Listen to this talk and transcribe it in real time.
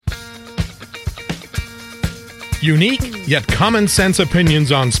Unique yet common sense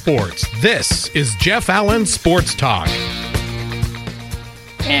opinions on sports. This is Jeff Allen Sports Talk.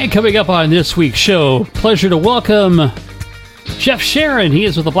 And coming up on this week's show, pleasure to welcome Jeff Sharon. He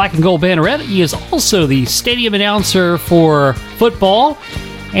is with the Black and Gold Banneret. He is also the stadium announcer for football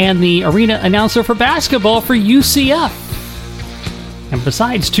and the arena announcer for basketball for UCF. And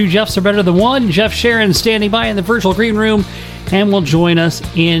besides, two Jeffs are better than one. Jeff Sharon standing by in the virtual green room and will join us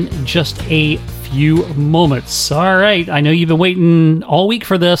in just a few moments. All right, I know you've been waiting all week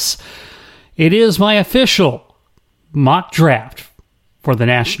for this. It is my official mock draft for the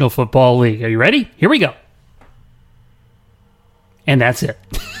National Football League. Are you ready? Here we go. And that's it.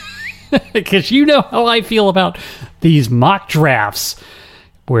 Because you know how I feel about these mock drafts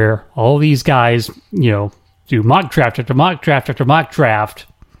where all these guys, do mock draft after mock draft after mock draft.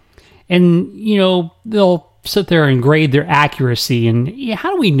 And, they'll sit there and grade their accuracy. And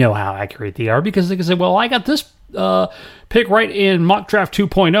how do we know how accurate they are? Because they can say, well, I got this pick right in mock draft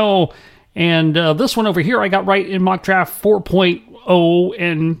 2.0. And this one over here I got right in mock draft 4.0.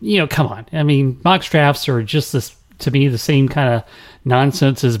 And, come on. I mean, mock drafts are just this, to me, the same kind of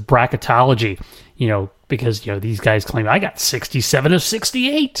nonsense as bracketology, because, these guys claim I got 67 of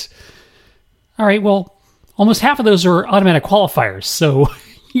 68. All right, well, almost half of those are automatic qualifiers. So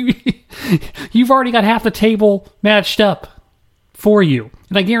you've already got half the table matched up for you.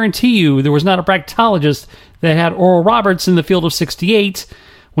 And I guarantee you there was not a bracketologist that had Oral Roberts in the field of 68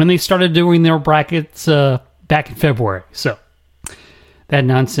 when they started doing their brackets back in February. So that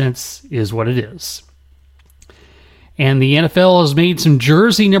nonsense is what it is. And the NFL has made some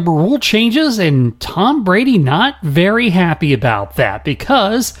jersey number rule changes, and Tom Brady not very happy about that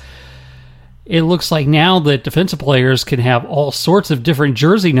because it looks like now that defensive players can have all sorts of different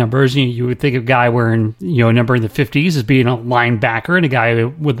jersey numbers. You would think of a guy wearing, a number in the 50s as being a linebacker, and a guy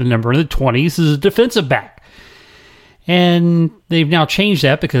with a number in the 20s is a defensive back. And they've now changed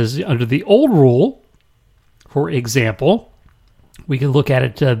that because under the old rule, for example, we can look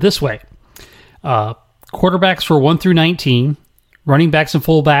at it this way. Quarterbacks were 1 through 19. Running backs and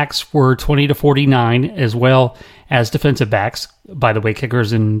fullbacks were 20 to 49, as well as defensive backs. By the way,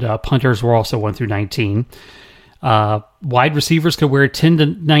 kickers and punters were also 1 through 19. Wide receivers could wear 10 to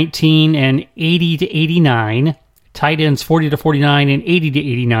 19 and 80 to 89. Tight ends 40 to 49 and 80 to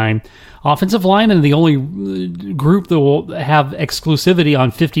 89. Offensive linemen are the only group that will have exclusivity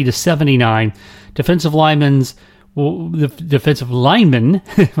on 50 to 79. Defensive linemen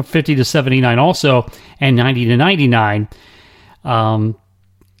 50 to 79 also, and 90 to 99. And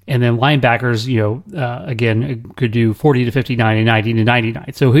then linebackers, again, could do 40 to 59 and 90 to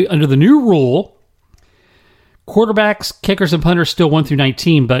 99. So under the new rule, quarterbacks, kickers, and punters still 1 through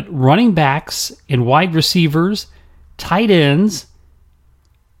 19, but running backs and wide receivers, tight ends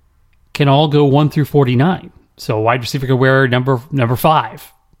can all go 1 through 49. So a wide receiver can wear number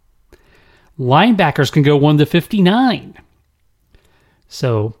 5. Linebackers can go 1 to 59.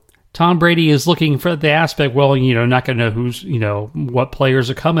 So Tom Brady is looking for the aspect, well, not going to know who's, what players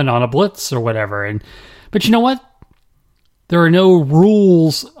are coming on a blitz or whatever. But you know what? There are no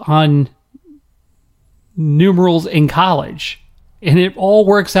rules on numerals in college, and it all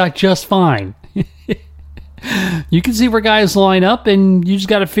works out just fine. You can see where guys line up, and you just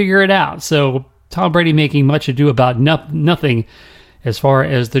got to figure it out. So Tom Brady making much ado about nothing as far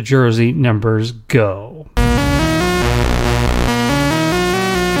as the jersey numbers go.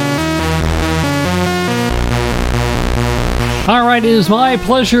 All right, it is my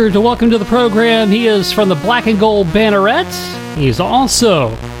pleasure to welcome to the program. He is from the Black and Gold Banneret. He's also,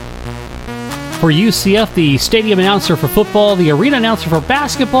 for UCF, the stadium announcer for football, the arena announcer for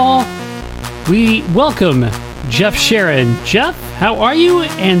basketball. We welcome Jeff Sharon. Jeff, how are you?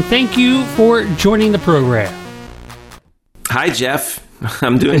 And thank you for joining the program. Hi, Jeff.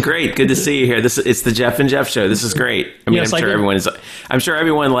 I'm doing great. Good to see you here. It's the Jeff and Jeff show. This is great. I mean, yes, I'm sure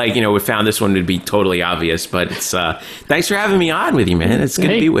everyone would found this one would be totally obvious, but it's thanks for having me on with you, man. It's good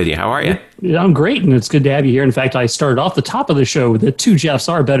to be with you. How are you? I'm great, and it's good to have you here. In fact, I started off the top of the show that two Jeffs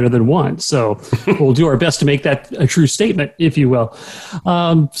are better than one, so we'll do our best to make that a true statement, if you will.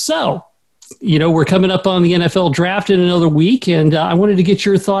 We're coming up on the NFL draft in another week, and I wanted to get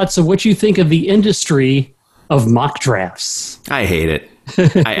your thoughts of what you think of the industry of mock drafts. I hate it.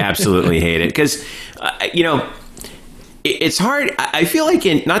 I absolutely hate it because, it's hard. I feel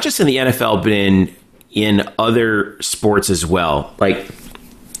like not just in the NFL, but in other sports as well.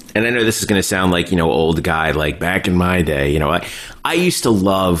 And I know this is going to sound like, old guy, like back in my day, I used to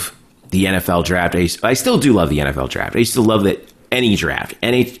love the NFL draft. I still do love the NFL draft. I used to love any draft,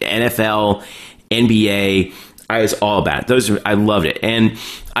 any NFL, NBA. I was all about it. I loved it. And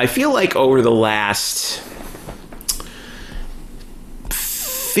I feel like over the last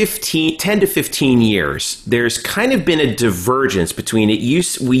 10 to 15 years, there's kind of been a divergence between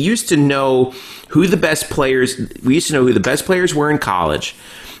we used to know who the best players were in college,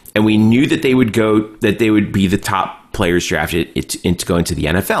 and we knew that they would be the top players drafted to go into the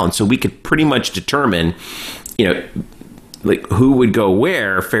NFL. And so we could pretty much determine, like who would go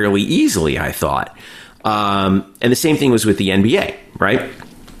where fairly easily, I thought. And the same thing was with the NBA, right?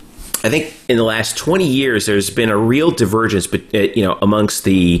 I think in the last 20 years, there's been a real divergence, amongst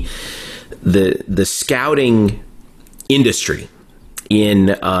the scouting industry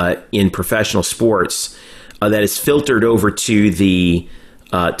in professional sports that is filtered over to the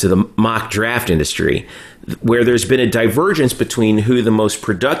mock draft industry, where there's been a divergence between who the most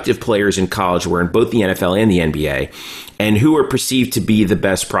productive players in college were in both the NFL and the NBA, and who are perceived to be the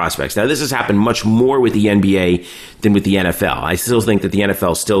best prospects. Now, this has happened much more with the NBA than with the NFL. I still think that the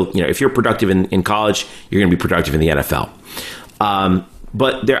NFL still, if you're productive in college, you're going to be productive in the NFL.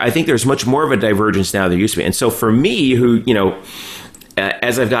 But I think there's much more of a divergence now than there used to be. And so for me, who,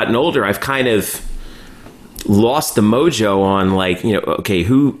 as I've gotten older, I've kind of lost the mojo on okay,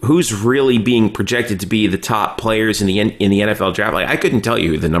 who's really being projected to be the top players in the NFL draft. Like, I couldn't tell you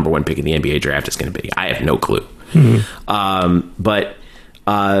who the number one pick in the NBA draft is going to be. I have no clue. But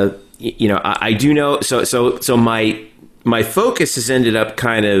I do know. So my focus has ended up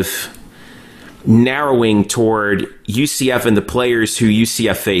kind of narrowing toward UCF and the players who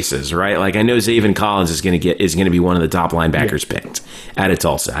UCF faces, right? Like, I know Zaven Collins is going to be one of the top linebackers picked out of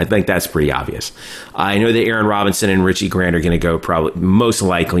Tulsa. I think that's pretty obvious. I know that Aaron Robinson and Richie Grant are going to go probably most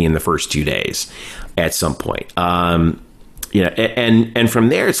likely in the first 2 days at some point. And from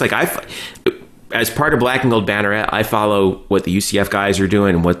there, it's like as part of Black and Gold Banneret, I follow what the UCF guys are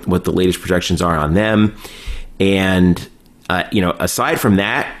doing and what the latest projections are on them. And aside from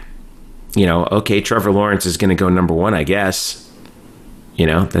that, okay, Trevor Lawrence is going to go number one, I guess.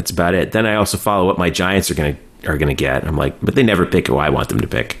 That's about it. Then I also follow what my Giants are going to get. I'm like, but they never pick who I want them to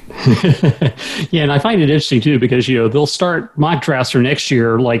pick. Yeah, and I find it interesting too, because they'll start mock drafts for next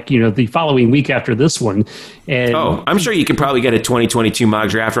year, the following week after this one. And I'm sure you could probably get a 2022 mock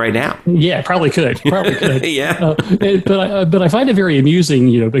draft right now. Yeah, probably could. Yeah. But I find it very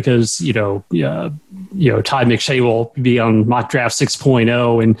amusing, because Todd McShay will be on mock draft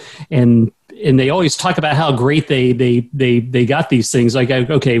 6.0 and they always talk about how great they got these things. Like,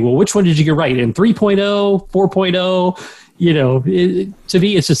 okay, well, which one did you get right? In 3.0, 4.0? To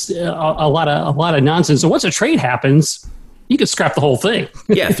me, it's just a lot of nonsense. So once a trade happens, you can scrap the whole thing.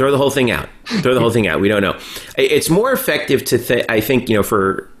 Yeah, throw the whole thing out. We don't know. It's more effective I think,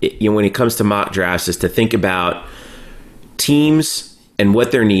 for when it comes to mock drafts, is to think about teams and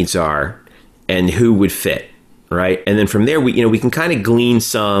what their needs are and who would fit, right? And then from there, we can kind of glean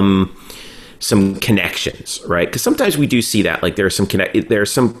some connections, right? Because sometimes we do see that, like there are some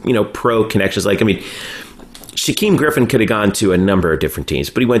pro connections. Like, I mean, Shaquem Griffin could have gone to a number of different teams,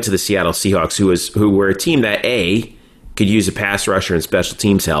 but he went to the Seattle Seahawks, who were a team that A, could use a pass rusher and special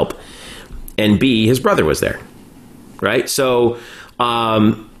teams help, and B, his brother was there, right? So,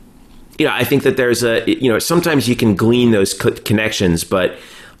 I think that there's sometimes you can glean those connections, but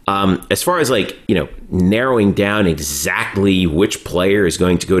as far as narrowing down exactly which player is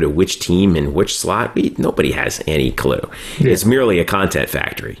going to go to which team in which slot, nobody has any clue. Yeah. It's merely a content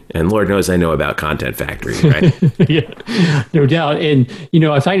factory, and Lord knows I know about content factories, right? Yeah, no doubt. And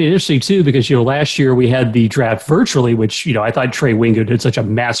I find it interesting too, because last year we had the draft virtually, which I thought Trey Wingo did such a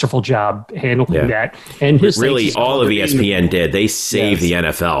masterful job handling that. And really, all of ESPN did. They saved the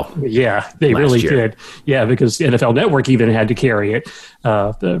NFL. Yeah, they really did. Yeah, because NFL Network even had to carry it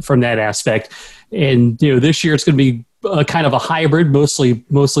from that aspect. And this year it's going to be kind of a hybrid, mostly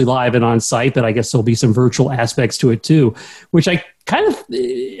live and on site, but I guess there'll be some virtual aspects to it too, which I kind of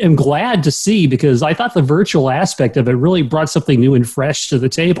am glad to see, because I thought the virtual aspect of it really brought something new and fresh to the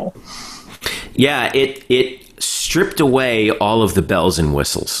table. Yeah, it stripped away all of the bells and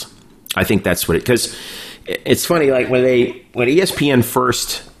whistles. I think that's what because it's funny, like when ESPN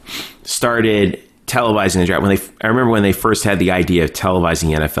first started televising the draft, I remember when they first had the idea of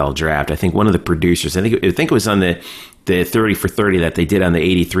televising the NFL draft, I think one of the producers, I think it was on the 30 for 30 that they did on the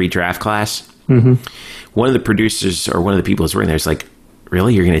 83 draft class. Mm-hmm. One of the producers, or one of the people who's working there, is like,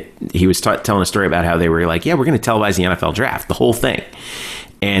 really? He was telling a story about how they were like, yeah, we're going to televise the NFL draft, the whole thing.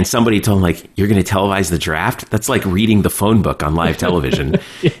 And somebody told him, like, you're going to televise the draft? That's like reading the phone book on live television.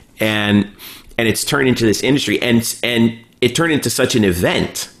 and it's turned into this industry, and it turned into such an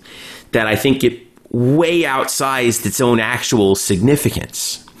event that I think it way outsized its own actual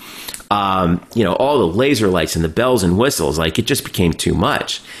significance. All the laser lights and the bells and whistles, like, it just became too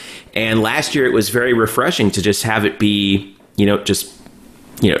much. And last year it was very refreshing to just have it be, just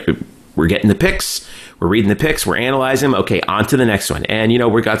we're getting the picks, we're reading the picks, we're analyzing them. Okay, on to the next one. And,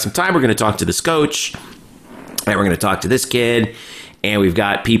 we got some time. We're going to talk to this coach, and we're going to talk to this kid, and we've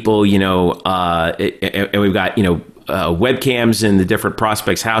got people, and we've got, webcams in the different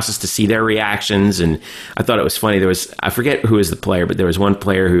prospects' houses to see their reactions. And I thought it was funny. I forget who was the player, but there was one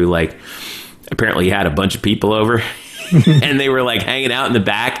player who apparently had a bunch of people over and they were hanging out in the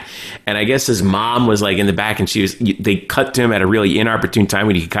back. And I guess his mom was in the back, and they cut to him at a really inopportune time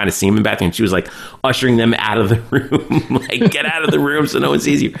when you could kind of see him in the back, and she was ushering them out of the room, get out of the room so no one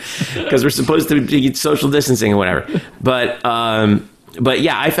sees you, because we're supposed to be social distancing and whatever. But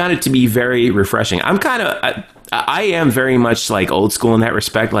yeah, I found it to be very refreshing. I am very much old school in that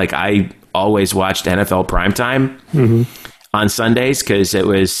respect. I always watched NFL primetime on Sundays because it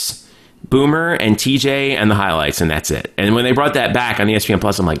was Boomer and TJ and the highlights, and that's it. And when they brought that back on ESPN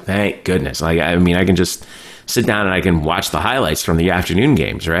Plus, I'm like, thank goodness. I can just sit down and I can watch the highlights from the afternoon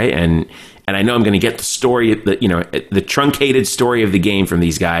games, right? And I know I'm going to get the story, the truncated story of the game from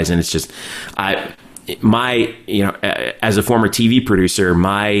these guys, and it's just as a former TV producer,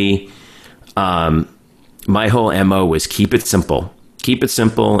 my whole MO was keep it simple,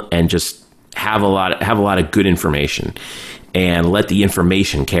 and just have a lot of good information, and let the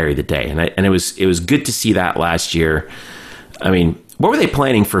information carry the day. And it was good to see that last year. I mean, what were they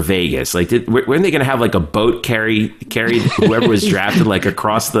planning for Vegas? Weren't they going to have a boat carry whoever was drafted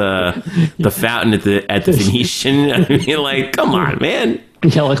across the fountain at the Venetian? I mean, come on, man.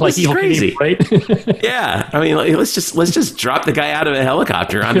 Yeah, like crazy, right? Yeah, I mean, let's just drop the guy out of a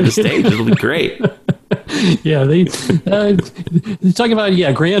helicopter onto the stage. It'll be great. Yeah, they talking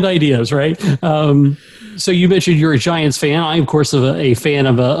about grand ideas, right? So you mentioned you're a Giants fan. I'm, of course, a fan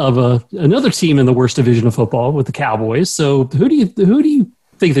of another team in the worst division of football with the Cowboys. So who do you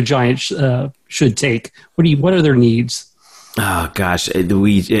think the Giants should take? What are their needs? Oh gosh,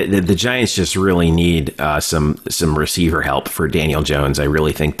 the Giants just really need some receiver help for Daniel Jones. I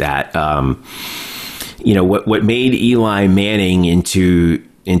really think that what made Eli Manning into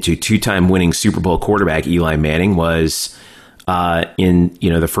two-time winning Super Bowl quarterback Eli Manning was in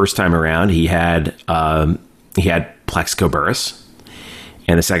the first time around he had Plaxico Burress,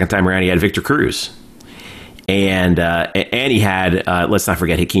 and the second time around he had Victor Cruz, and he had let's not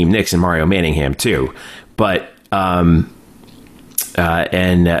forget Hakeem Nicks and Mario Manningham too, but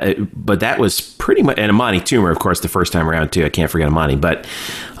that was pretty much, and Amani Toomer, of course, the first time around too. I can't forget Amani, but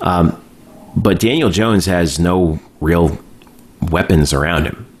Daniel Jones has no real weapons around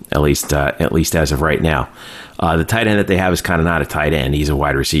him, at least as of right now. The tight end that they have is kind of not a tight end; he's a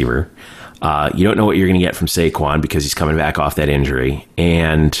wide receiver. You don't know what you're going to get from Saquon because he's coming back off that injury,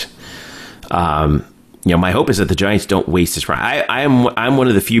 and my hope is that the Giants don't waste his prime. I'm one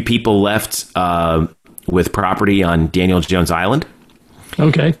of the few people left with property on Daniel Jones Island.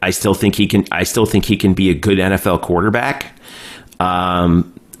 Okay. I still think he can be a good NFL quarterback.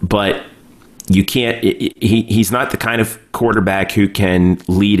 But you can't, he's not the kind of quarterback who can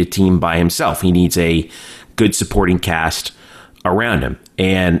lead a team by himself. He needs a good supporting cast around him.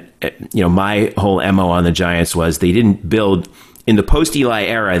 And, my whole MO on the Giants was they didn't build in the post Eli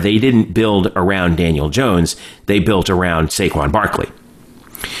era. They didn't build around Daniel Jones. They built around Saquon Barkley.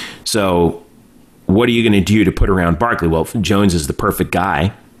 So what are you going to do to put around Barkley? Well, Jones is the perfect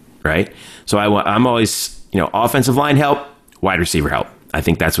guy, right? So I'm always, offensive line help, wide receiver help. I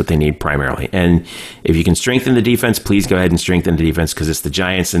think that's what they need primarily. And if you can strengthen the defense, please go ahead and strengthen the defense, because it's the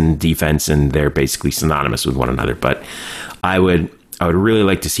Giants and defense, and they're basically synonymous with one another. But I would really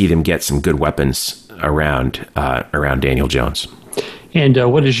like to see them get some good weapons around Daniel Jones. And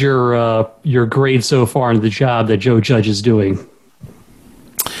what is your grade so far on the job that Joe Judge is doing?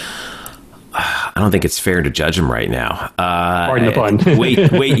 I don't think it's fair to judge him right now. Pardon the pun.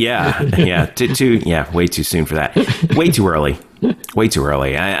 Wait, yeah, way too soon for that. Way too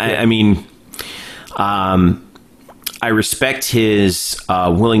early. I mean, I respect his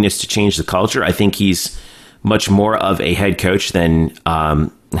willingness to change the culture. I think he's much more of a head coach than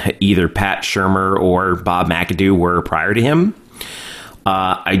either Pat Shurmur or Bob McAdoo were prior to him.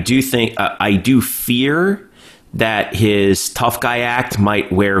 I do fear that his tough guy act might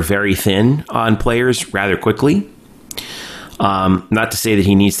wear very thin on players rather quickly. Not to say that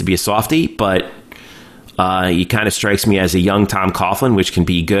he needs to be a softie, but he kind of strikes me as a young Tom Coughlin, which can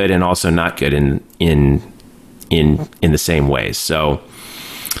be good and also not good in the same ways. So,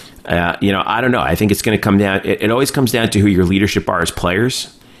 I don't know. I think it's going to come down. It always comes down to who your leadership are as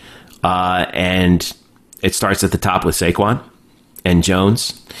players, and it starts at the top with Saquon and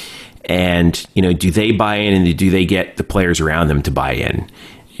Jones. And, do they buy in, and do they get the players around them to buy in?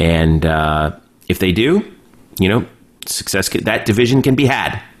 And if they do, that division can be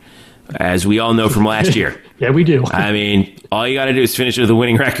had, as we all know from last year. Yeah, we do. I mean, all you got to do is finish with a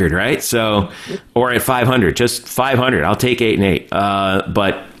winning record, right? So, or at 500, just 500. I'll take 8-8.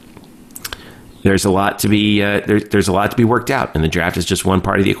 But there's a lot to be there's a lot to be worked out, and the draft is just one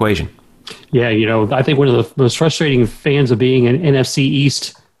part of the equation. Yeah, I think one of the most frustrating fans of being an NFC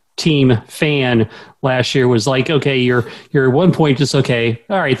East team fan last year was like, okay, you're at one point just okay,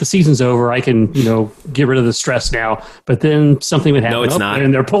 all right, the season's over, I can get rid of the stress now, but then something would happen. No, it's not,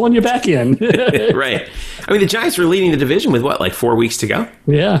 and they're pulling you back in. Right. I mean, the Giants were leading the division with what, like 4 weeks to go?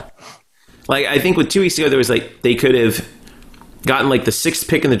 Yeah. Like, I think with 2 weeks ago, there was like they could have gotten like the 6th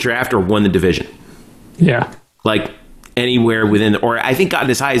pick in the draft or won the division. Yeah. Like anywhere within, or I think gotten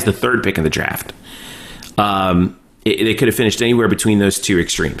as high as the 3rd pick in the draft. They could have finished anywhere between those two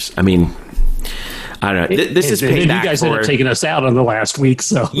extremes. I mean, I don't know. This is payback. You guys ended up taking us out on the last week,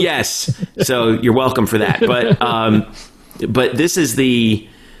 so yes. So you're welcome for that. But this is the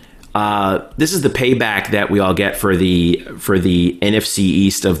payback that we all get for the NFC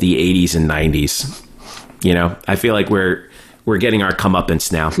East of the 80s and 90s. I feel like we're getting our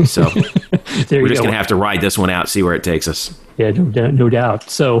comeuppance now. So we're just going to have to ride this one out, see where it takes us. Yeah, no doubt.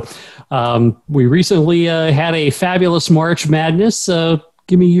 So we recently had a fabulous March Madness.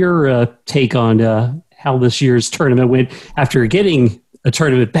 Give me your take on how this year's tournament went after getting a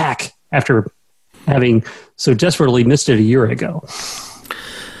tournament back after having so desperately missed it a year ago.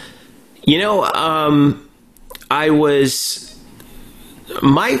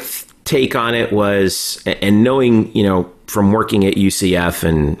 My take on it was, and knowing, from working at UCF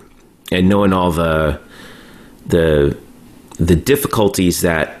and knowing all the difficulties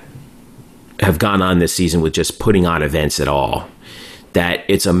that have gone on this season with just putting on events at all, that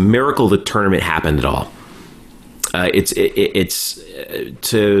it's a miracle the tournament happened at all. For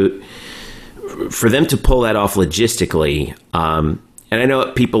them to pull that off logistically. And I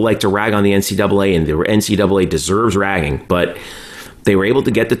know people like to rag on the NCAA, and the NCAA deserves ragging, but they were able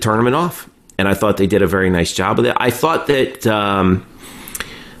to get the tournament off, and I thought they did a very nice job with it. I thought that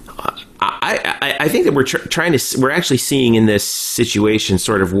I think that we're actually seeing in this situation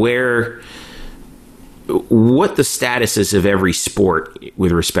sort of what the status is of every sport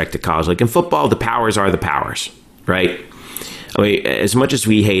with respect to college. Like in football, the powers are the powers, right? I mean, as much as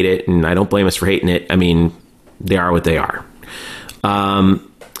we hate it, and I don't blame us for hating it, I mean, they are what they are.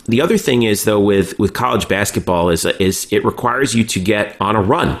 The other thing is, though, with college basketball is it requires you to get on a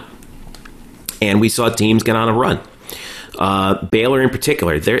run. And we saw teams get on a run. Baylor in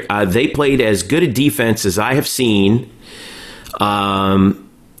particular, they played as good a defense as I have seen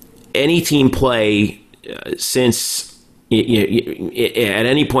any team play since at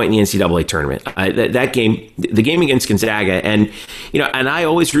any point in the NCAA tournament. That game, the game against Gonzaga, and I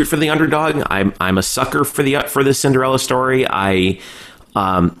always root for the underdog. I'm a sucker for the Cinderella story. I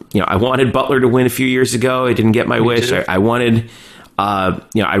wanted Butler to win a few years ago. I didn't get my wish. I wanted,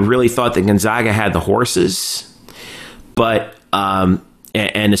 I really thought that Gonzaga had the horses, but I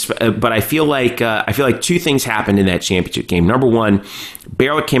feel like two things happened in that championship game. Number one,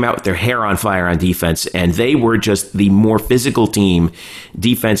 Baylor came out with their hair on fire on defense, and they were just the more physical team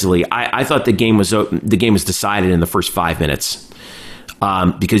defensively. I thought the game was decided in the first 5 minutes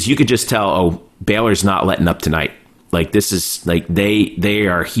because you could just tell, Baylor's not letting up tonight. Like this is like they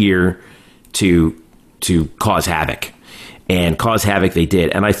are here to cause havoc, and cause havoc they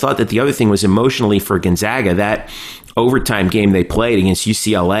did. And I thought that the other thing was emotionally for Gonzaga, that overtime game they played against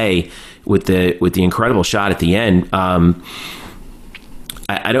UCLA with the incredible shot at the end. I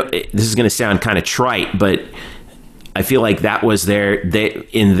don't. This is going to sound kind of trite, but I feel like that was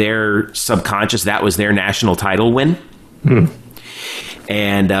in their subconscious, that was their national title win.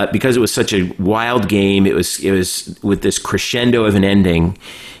 And because it was such a wild game, it was with this crescendo of an ending,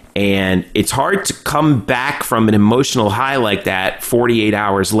 and it's hard to come back from an emotional high like that 48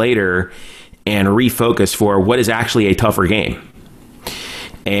 hours later and refocus for what is actually a tougher game.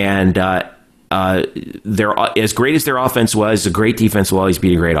 And as great as their offense was, a great defense will always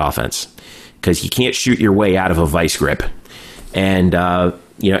beat a great offense, because you can't shoot your way out of a vice grip. And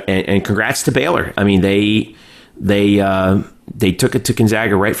and congrats to Baylor. I mean, they took it to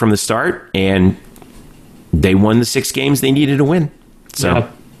Gonzaga right from the start, and they won the 6 games they needed to win. So. Yeah.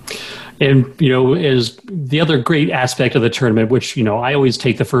 And, is the other great aspect of the tournament, which, I always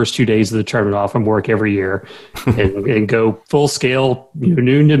take the first 2 days of the tournament off from work every year and go full scale,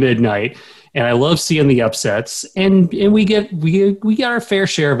 noon to midnight. And I love seeing the upsets, and we get our fair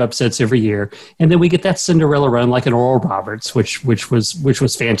share of upsets every year. And then we get that Cinderella run like an Oral Roberts, which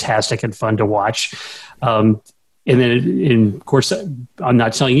was fantastic and fun to watch. And then, and of course, I'm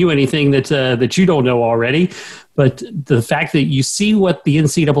not telling you anything that you don't know already, but the fact that you see what the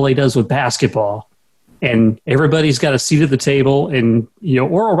NCAA does with basketball, and everybody's got a seat at the table, and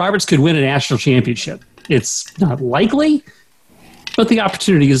Oral Roberts could win a national championship. It's not likely, but the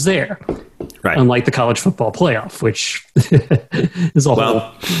opportunity is there. Right. Unlike the college football playoff, which is a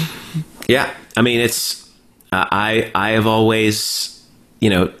whole. Yeah, I mean, it's I have always.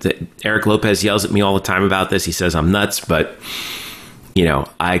 Eric Lopez yells at me all the time about this. He says I'm nuts, but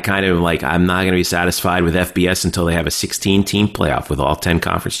I kind of I'm not going to be satisfied with FBS until they have a 16-team playoff with all 10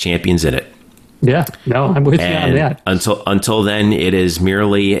 conference champions in it. Yeah, no, I'm with you on that. Until then, it is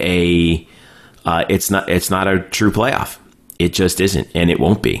merely it's not a true playoff. It just isn't, and it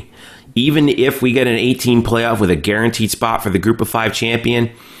won't be. Even if we get an 18 playoff with a guaranteed spot for the Group of 5 champion,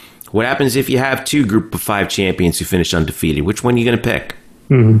 what happens if you have 2 Group of 5 champions who finish undefeated? Which one are you going to pick?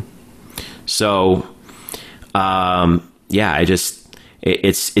 Mm-hmm. So,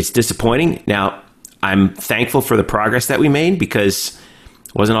 it's disappointing. Now, I'm thankful for the progress that we made, because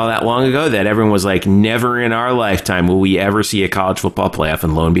it wasn't all that long ago that everyone was like, never in our lifetime will we ever see a college football playoff.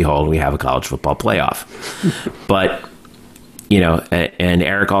 And lo and behold, we have a college football playoff. But, and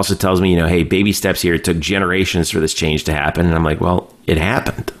Eric also tells me, hey, baby steps here. It took generations for this change to happen. And I'm like, well, it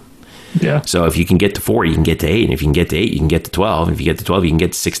happened. Yeah. So if you can get to 4, you can get to 8. And if you can get to 8, you can get to 12. And if you get to 12, you can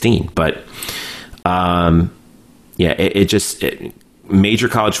get to 16. But, major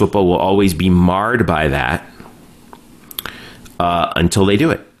college football will always be marred by that until they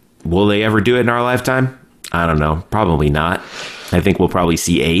do it. Will they ever do it in our lifetime? I don't know. Probably not. I think we'll probably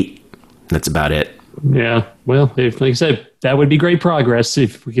see 8. That's about it. Yeah. Well, like I said, that would be great progress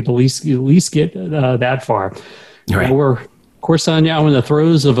if we could at least get that far. Right. We're, of course, now in the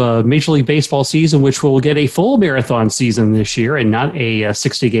throes of a Major League Baseball season, which will get a full marathon season this year and not a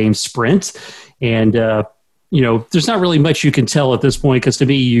 60-game sprint. And, there's not really much you can tell at this point, because to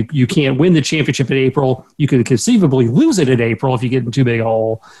me, you can't win the championship in April. You can conceivably lose it in April if you get in too big a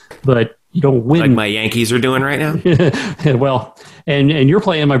hole, but you don't win. Like my Yankees are doing right now? Well, and you're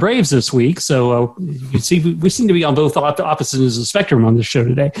playing my Braves this week, so you see, we seem to be on both opposites ends of the spectrum on this show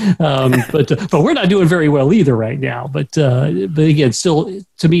today. But we're not doing very well either right now. But again, still,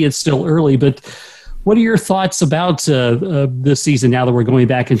 to me, it's still early. But what are your thoughts about this season now that we're going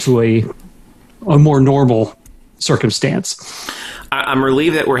back into a more normal circumstance? I'm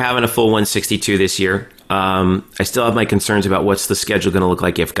relieved that we're having a full 162 this year. I still have my concerns about what's the schedule going to look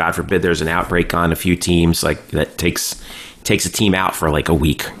like if, God forbid, there's an outbreak on a few teams, like that takes a team out for like a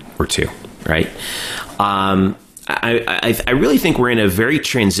week or 2, right? I really think we're in a very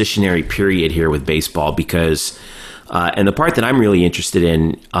transitionary period here with baseball, because and the part that I'm really interested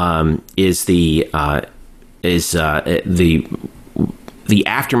in is the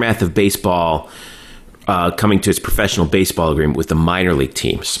aftermath of baseball coming to its professional baseball agreement with the minor league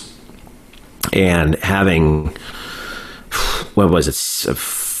teams, and having, what was it,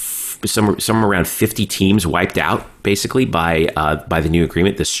 somewhere around 50 teams wiped out basically by the new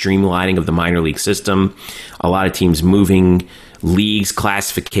agreement, the streamlining of the minor league system, a lot of teams moving leagues,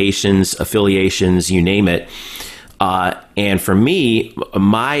 classifications, affiliations, you name it. And for me,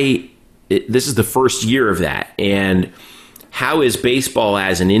 this is the first year of that. And how is baseball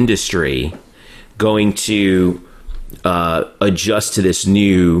as an industry going to adjust to this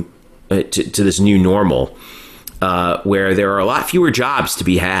new normal, where there are a lot fewer jobs to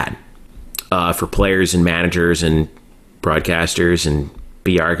be had for players and managers and broadcasters and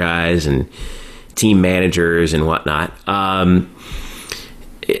PR guys and team managers and whatnot. And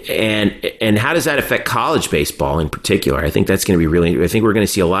how does that affect college baseball in particular? I think that's going to be I think we're going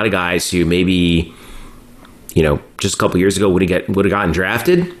to see a lot of guys who maybe, just a couple years ago would have gotten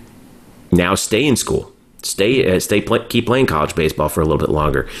drafted, now stay in school, keep playing college baseball for a little bit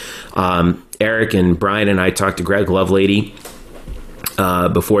longer. Eric and Brian and I talked to Greg Lovelady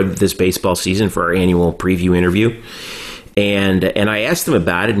before this baseball season for our annual preview interview. And I asked him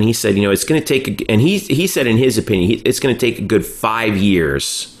about it, and he said, it's going to take, and he said in his opinion, it's going to take a good 5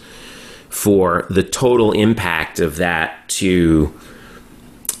 years for the total impact of that to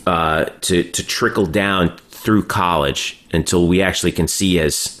trickle down through college, until we actually can see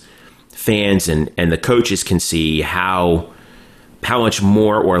as fans and the coaches can see how much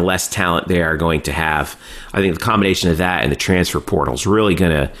more or less talent they are going to have. I think the combination of that and the transfer portal is really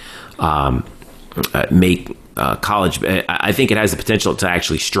going to make college. I think it has the potential to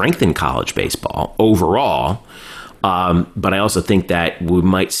actually strengthen college baseball overall. But I also think that we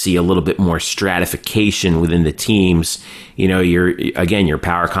might see a little bit more stratification within the teams. Your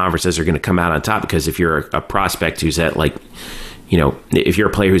power conferences are going to come out on top, because if you're a prospect who's at if you're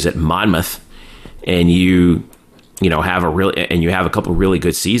a player who's at Monmouth and you have you have a couple really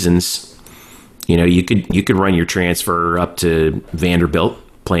good seasons, you could run your transfer up to Vanderbilt,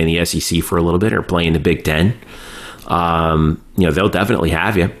 play in the SEC for a little bit, or play in the Big Ten. They'll definitely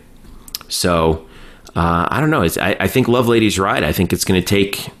have you. So I don't know. I think Lovelady's right. I think it's going to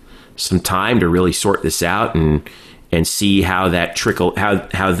take some time to really sort this out and see how that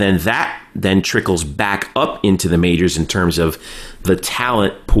then trickles back up into the majors in terms of the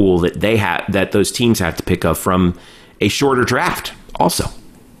talent pool that those teams have to pick up from a shorter draft also,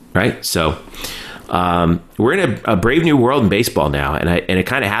 right? So we're in a brave new world in baseball now, and it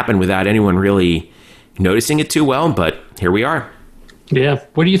kind of happened without anyone really noticing it too well, but here we are. Yeah.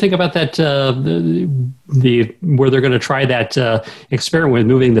 What do you think about that? Where they're going to try that experiment with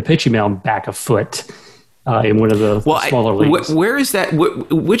moving the pitching mound back a foot in one of the smaller leagues? Where is that?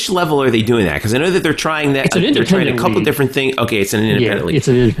 Which level are they doing that? Because I know that they're trying that. It's an they're trying a couple league. Different things. Okay, it's an independent league. It's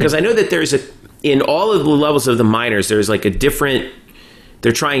an independent. Because I know that there's in all of the levels of the minors, there's like a different.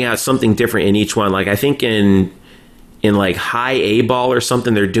 They're trying out something different in each one. Like I think in like high A ball or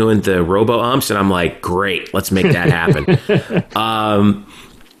something, they're doing the robo umps, and I'm like, great, let's make that happen.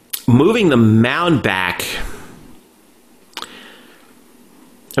 Moving the mound back.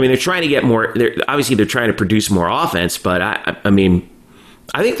 I mean, they're trying to get more. Obviously, they're trying to produce more offense, but I mean,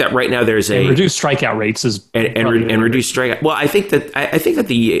 I think that right now there's a reduced strikeout rates and reduced strikeout. Well, I think that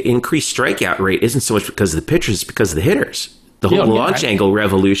the increased strikeout rate isn't so much because of the pitchers, it's because of the hitters. The whole launch angle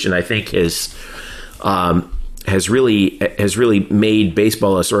revolution, I think, has really made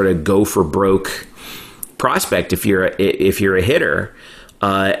baseball a sort of go for broke prospect if you're a hitter,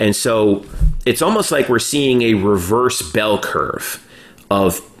 and so it's almost like we're seeing a reverse bell curve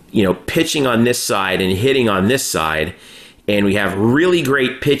of pitching on this side and hitting on this side, and we have really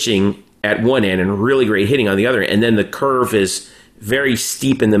great pitching at one end and really great hitting on the other, and then the curve is very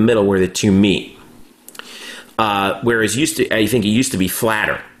steep in the middle where the two meet. Whereas I think it used to be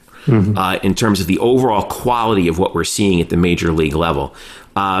flatter. Mm-hmm. In terms of the overall quality of what we're seeing at the major league level.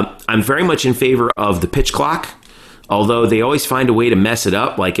 I'm very much in favor of the pitch clock, although they always find a way to mess it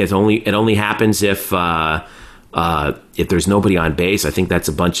up. Like it only happens if there's nobody on base. I think that's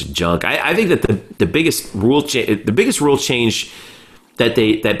a bunch of junk. I think that the biggest rule change that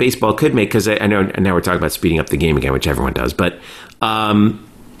baseball could make, because I know now we're talking about speeding up the game again, which everyone does, but the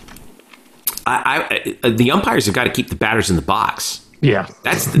umpires have got to keep the batters in the box. Yeah.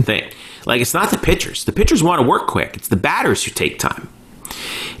 That's the thing. Like, it's not the pitchers. The pitchers want to work quick. It's the batters who take time.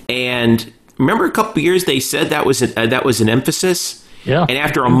 And remember a couple of years they said that was an emphasis? Yeah. And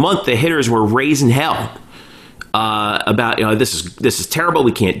after a month, the hitters were raising hell about, this is terrible.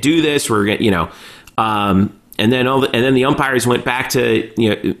 We can't do this. We're going and then the umpires went back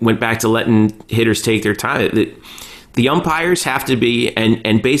to letting hitters take their time. The umpires have to be,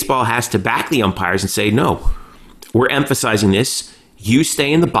 and baseball has to back the umpires and say, no, we're emphasizing this. You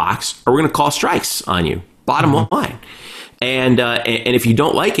stay in the box, or we're going to call strikes on you. Bottom line. And if you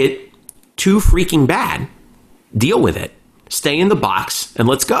don't like it, too freaking bad. Deal with it. Stay in the box and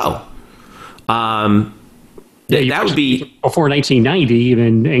let's go. That would be before 1990,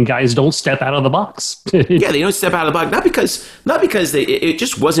 even, and guys don't step out of the box. Yeah, they don't step out of the box. Not because it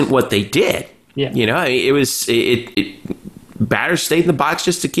just wasn't what they did. Yeah, it was batters stayed in the box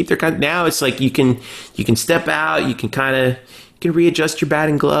just to keep their. Now it's like you can step out, you can readjust your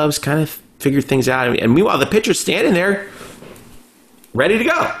batting gloves, kind of figure things out, and meanwhile the pitcher's standing there, ready to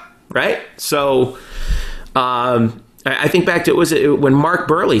go, right? So, I think back to when Mark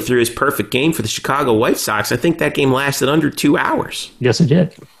Burley threw his perfect game for the Chicago White Sox. I think that game lasted under 2 hours. Yes, it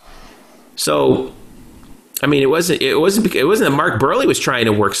did. So, I mean, it wasn't that Mark Burley was trying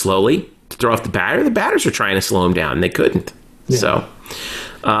to work slowly to throw off the batter. The batters were trying to slow him down, and they couldn't. Yeah. So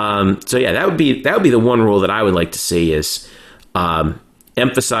that would be the one rule that I would like to see is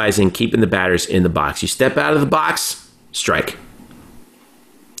emphasizing keeping the batters in the box. You step out of the box, strike.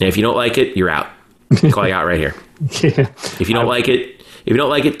 And if you don't like it, you're out. Call you out right here. Yeah. If you don't like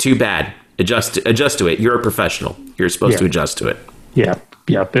it, too bad. Adjust to it. You're a professional. You're supposed to adjust to it. Yeah.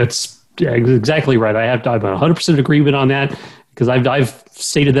 That's exactly right. I'm 100% agreement on that, because I've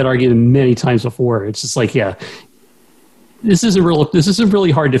stated that argument many times before. It's just like, this isn't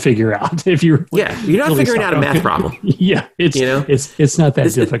really hard to figure out if you're you're not really figuring out a math problem. Yeah, it's not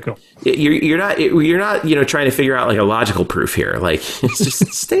that difficult. You're not trying to figure out like a logical proof here. Like, it's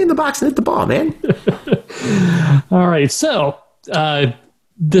just stay in the box and hit the ball, man. All right, so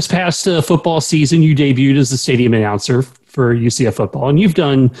this past football season, you debuted as the stadium announcer for UCF football, and you've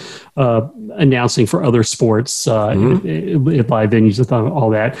done announcing for other sports, live venues and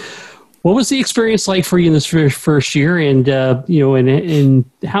all that. What was the experience like for you in this first year, and and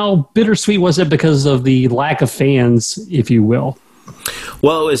how bittersweet was it because of the lack of fans, if you will?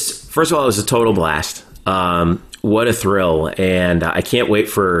 Well, first of all, it was a total blast. What a thrill, and I can't wait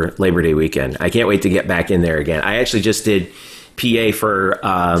for Labor Day weekend. I can't wait to get back in there again. I actually just did PA for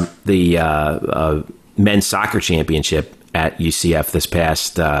the men's soccer championship at UCF this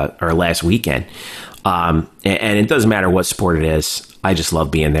past or last weekend, and it doesn't matter what sport it is. I just love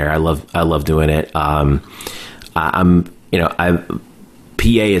being there. I love doing it. PA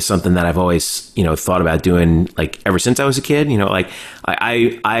is something that I've always thought about doing, like ever since I was a kid.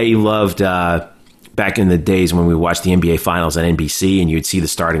 I loved back in the days when we watched the NBA Finals on NBC, and you'd see the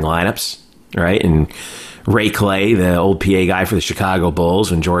starting lineups, right? And Ray Clay, the old PA guy for the Chicago Bulls,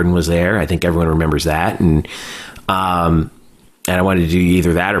 when Jordan was there. I think everyone remembers that. And I wanted to do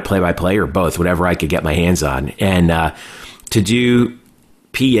either that or play-by-play or both, whatever I could get my hands on. And to do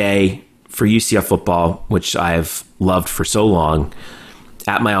PA for UCF football, which I've loved for so long,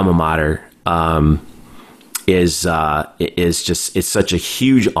 at my alma mater, is just, it's such a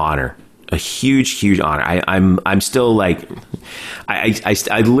huge honor. A huge honor. I'm still like,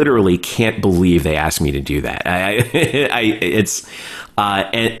 I literally can't believe they asked me to do that.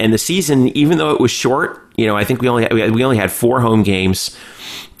 And the season, even though it was short, I think we only had 4 home games.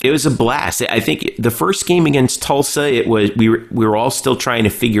 It was a blast. I think the first game against Tulsa, we were all still trying to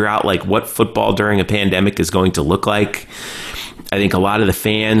figure out like what football during a pandemic is going to look like. I think a lot of the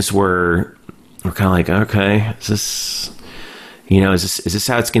fans were kind of like, okay, is this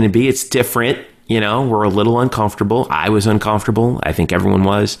how it's going to be? It's different. We're a little uncomfortable. I was uncomfortable. I think everyone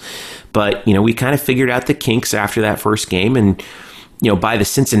was. But, we kind of figured out the kinks after that first game. And, by the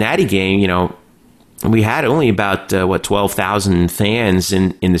Cincinnati game, we had only about, 12,000 fans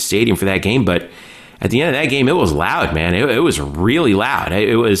in the stadium for that game. But at the end of that game, it was loud, man. It was really loud.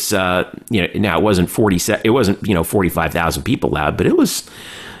 It was, now it wasn't 45,000 people loud, but it was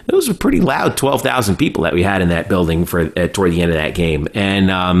a pretty loud 12,000 people that we had in that building toward the end of that game.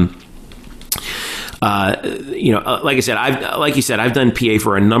 And, like you said, I've done PA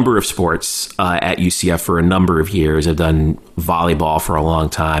for a number of sports at UCF for a number of years. I've done volleyball for a long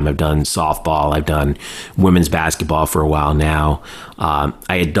time. I've done softball. I've done women's basketball for a while now. I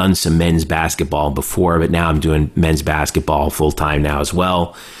had done some men's basketball before, but now I'm doing men's basketball full time now as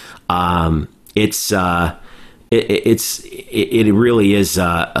well. It really is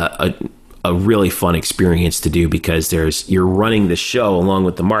a really fun experience to do, because you're running the show along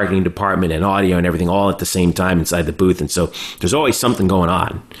with the marketing department and audio and everything all at the same time inside the booth, and so there's always something going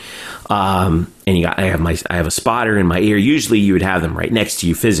on. And I have a spotter in my ear. Usually you would have them right next to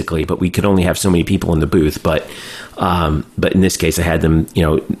you physically, but we could only have so many people in the booth. But in this case, I had them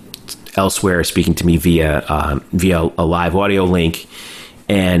elsewhere speaking to me via a live audio link.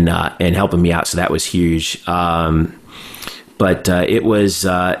 And helping me out, so that was huge. But it was.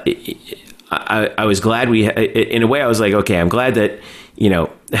 I was glad in a way. I was like, okay, I'm glad that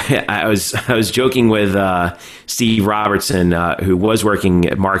I was joking with Steve Robertson, who was working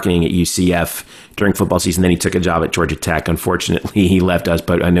at marketing at UCF during football season. Then he took a job at Georgia Tech. Unfortunately, he left us,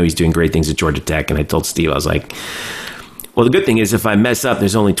 but I know he's doing great things at Georgia Tech. And I told Steve, I was like, well, the good thing is if I mess up,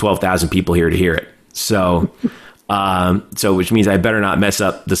 there's only 12,000 people here to hear it. So which means I better not mess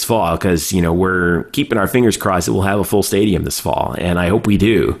up this fall, because, we're keeping our fingers crossed that we'll have a full stadium this fall. And I hope we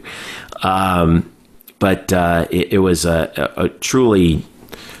do. But it was a truly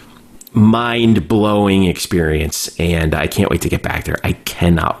mind-blowing experience. And I can't wait to get back there. I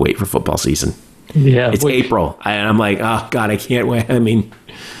cannot wait for football season. Yeah. It's April. And I'm like, oh God, I can't wait. I mean,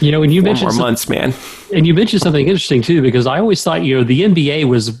 when you mentioned 4 more months, man. And you mentioned something interesting too, because I always thought, the NBA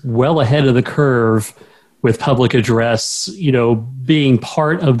was well ahead of the curve with public address, being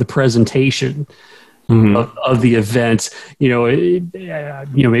part of the presentation of the event.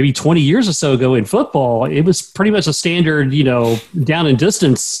 Maybe 20 years or so ago in football, it was pretty much a standard, down and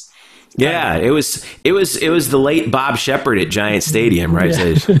distance. Yeah, it was the late Bob Shepard at Giant Stadium, right?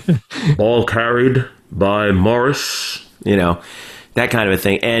 Yeah. So ball carried by Morris, that kind of a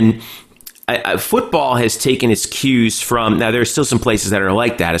thing. And football has taken its cues from, now there's still some places that are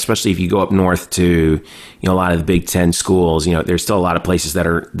like that, especially if you go up north to, a lot of the Big Ten schools. There's still a lot of places that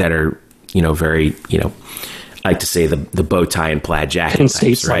are very, I like to say the bow tie and plaid jacket Penn types,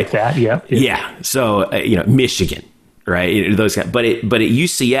 State's right? Like that, yeah. Yeah. So Michigan, right? Those guys. But at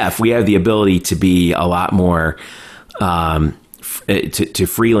UCF, we have the ability to be a lot more to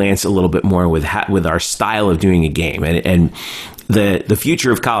freelance a little bit more with our style of doing a game, and the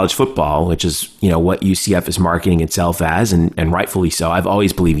future of college football, which is what UCF is marketing itself as, and rightfully so. I've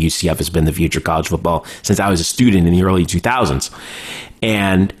always believed UCF has been the future of college football since I was a student in the early 2000s,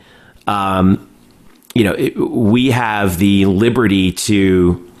 and we have the liberty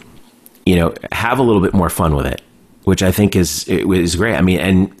to, have a little bit more fun with it, which I think is great. I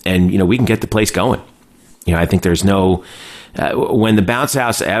mean, and we can get the place going. I think there's no, when the bounce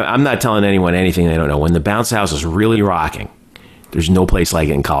house, I'm not telling anyone anything they don't know. When the bounce house is really rocking, there's no place like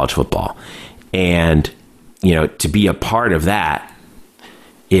it in college football. And, to be a part of that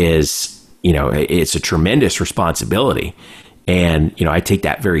is, it's a tremendous responsibility. And, I take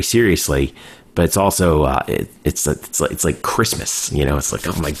that very seriously. But it's also it's like Christmas, It's like,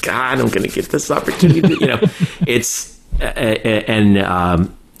 oh my God, I'm going to get this opportunity. It's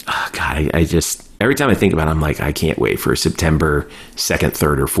God, I just every time I think about it, I'm like, I can't wait for September 2nd,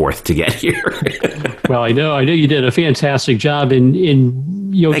 3rd, or 4th to get here. Well, I know you did a fantastic job in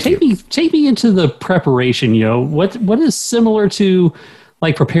take me into the preparation. What is similar to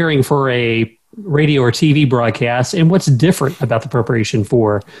like preparing for a radio or TV broadcast, and what's different about the preparation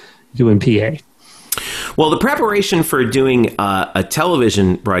for doing PA? Well, the preparation for doing a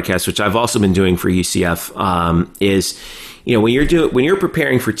television broadcast, which I've also been doing for UCF, is, when you're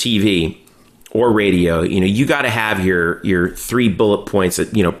preparing for TV or radio, you got to have your 3 bullet points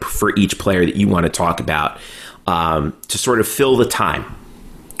that, for each player that you want to talk about, to sort of fill the time,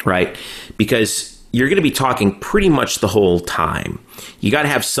 right? Because you're going to be talking pretty much the whole time. You got to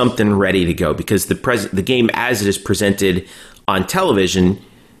have something ready to go, because the game as it is presented on television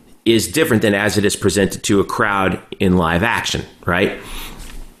is different than as it is presented to a crowd in live action, right?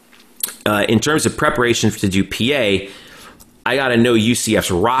 In terms of preparation to do PA, I got to know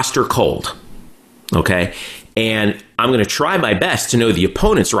UCF's roster cold, okay? And I'm going to try my best to know the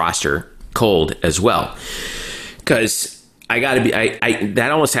opponent's roster cold as well, because I got to be,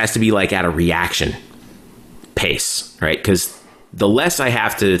 that almost has to be like at a reaction pace, right? Because the less I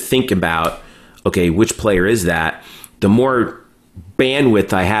have to think about, okay, which player is that, the more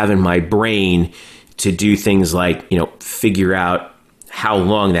bandwidth I have in my brain to do things like, figure out how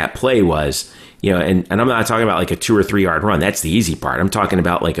long that play was, and I'm not talking about like a 2 or 3 yard run. That's the easy part. I'm talking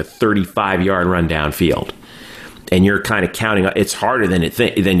about like a 35-yard run downfield, and you're kind of counting. It's harder than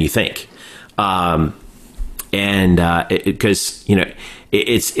you think. Because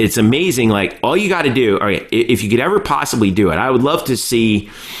it's amazing. Like, all you got to do, okay, if you could ever possibly do it, I would love to see,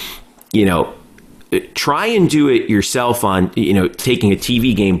 try and do it yourself on, taking a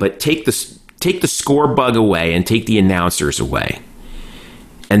TV game, but take the score bug away and take the announcers away.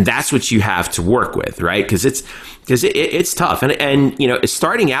 And that's what you have to work with, right? Because it's tough. And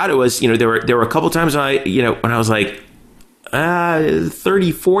starting out, it was, there were a couple times when I was like,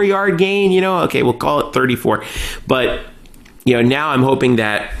 34-yard gain, okay, we'll call it 34. But, now I'm hoping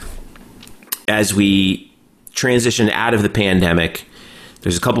that as we transition out of the pandemic,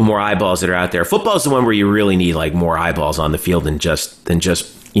 there's a couple more eyeballs that are out there. Football is the one where you really need like more eyeballs on the field than just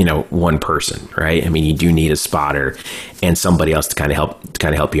one person, right? I mean, you do need a spotter and somebody else to kind of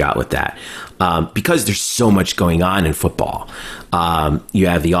help you out with that, because there's so much going on in football. You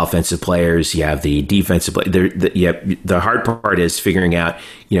have the offensive players, you have the defensive players. The hard part is figuring out,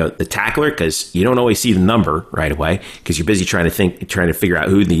 the tackler, because you don't always see the number right away because you're busy trying to figure out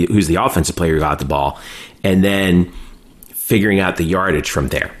who's the offensive player who got the ball, and then figuring out the yardage from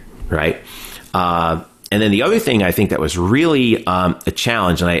there, right? And then the other thing I think that was really a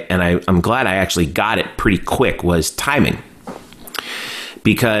challenge, and I'm glad I actually got it pretty quick, was timing.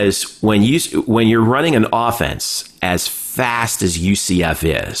 Because when you're running an offense as fast as UCF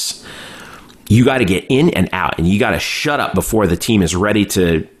is, you got to get in and out, and you got to shut up before the team is ready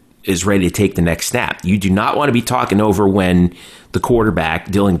to take the next snap. You do not want to be talking over when the quarterback,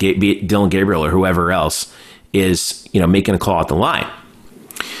 Dylan Gabriel or whoever else, is making a call at the line.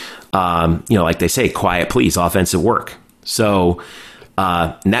 Like they say, quiet please, offensive work. So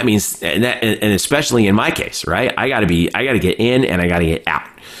and that means, and especially in my case, right? I got to get in and I got to get out.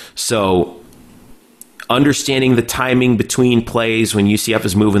 So understanding the timing between plays when UCF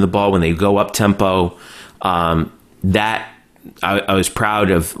is moving the ball, when they go up tempo, that I was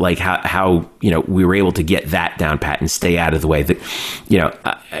proud of, like how we were able to get that down pat and stay out of the way.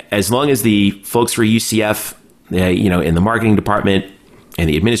 As long as the folks for UCF, in the marketing department and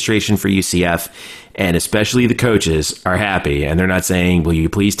the administration for UCF, and especially the coaches, are happy, and they're not saying, will you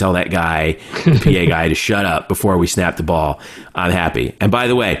please tell that guy, the PA guy, to shut up before we snap the ball, I'm happy. And by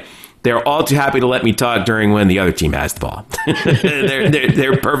the way, they're all too happy to let me talk during when the other team has the ball.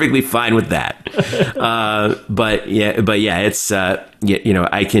 they're perfectly fine with that. But yeah, it's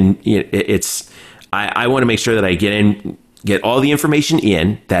I can. I want to make sure that I get all the information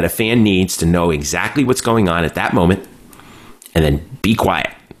in that a fan needs to know exactly what's going on at that moment, and then be quiet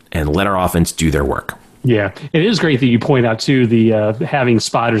and let our offense do their work. Yeah, it is great that you point out too the having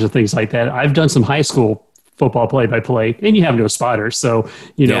spotters and things like that. I've done some high school football play-by-play, and you have no spotters, so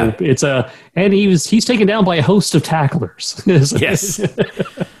it's and he's taken down by a host of tacklers. Yes,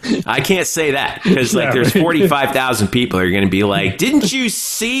 I can't say that because there's 45,000 people who are going to be like, "Didn't you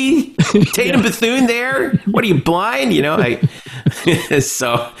see Tatum Bethune there? What are you blind?"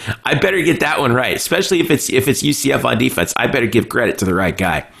 So I better get that one right, especially if it's UCF on defense. I better give credit to the right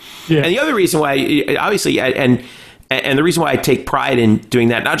guy. Yeah. And the other reason why, obviously, and the reason why I take pride in doing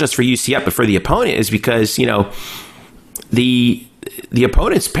that, not just for UCF, but for the opponent, is because, the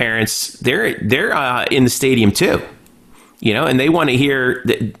opponent's parents, they're in the stadium too, and they want to hear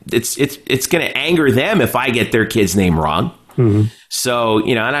that it's going to anger them if I get their kid's name wrong. Mm-hmm. So,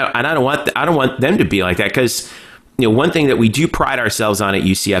 and I don't want them to be like that, because, one thing that we do pride ourselves on at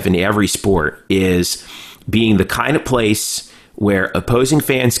UCF in every sport is being the kind of place where opposing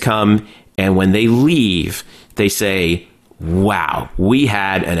fans come, and when they leave, they say, "Wow, we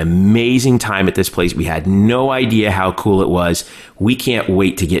had an amazing time at this place. We had no idea how cool it was. We can't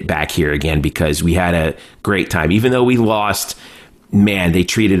wait to get back here again because we had a great time. Even though we lost, man, they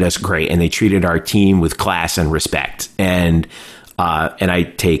treated us great, and they treated our team with class and respect." And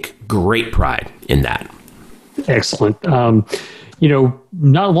I take great pride in that. Excellent.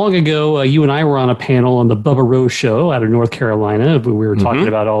 Not long ago, you and I were on a panel on the Bubba Rose Show out of North Carolina. We were talking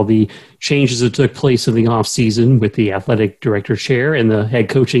about all the changes that took place in the offseason with the athletic director chair and the head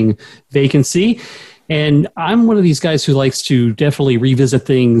coaching vacancy. And I'm one of these guys who likes to definitely revisit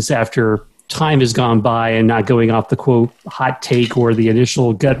things after time has gone by and not going off the quote hot take or the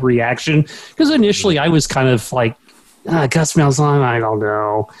initial gut reaction. Because initially I was kind of like, Gus Malzahn, I don't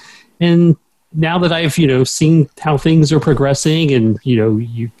know. And now that I've, seen how things are progressing and,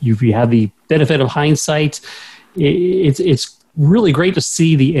 you have the benefit of hindsight, it's really great to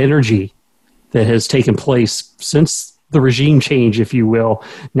see the energy that has taken place since the regime change, if you will.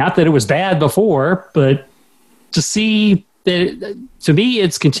 Not that it was bad before, but to see that, to me,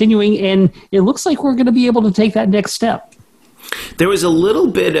 it's continuing, and it looks like we're going to be able to take that next step. There was a little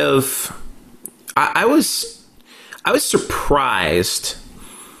bit of, I was surprised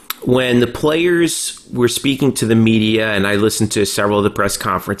when the players were speaking to the media, and I listened to several of the press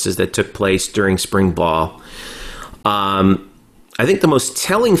conferences that took place during spring ball. I think the most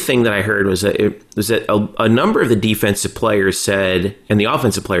telling thing that I heard was that a number of the defensive players said, and the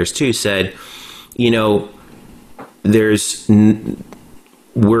offensive players too, said,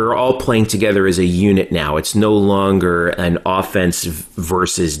 we're all playing together as a unit now. It's no longer an offense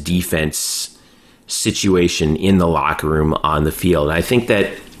versus defense situation in the locker room on the field. I think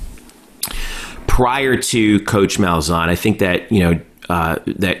that prior to Coach Malzahn, I think that,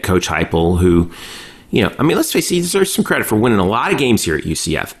 that Coach Heupel, who, let's face it, he deserves some credit for winning a lot of games here at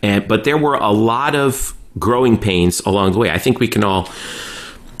UCF. But there were a lot of growing pains along the way. I think we can all,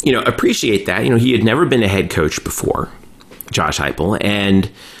 appreciate that. He had never been a head coach before, Josh Heupel.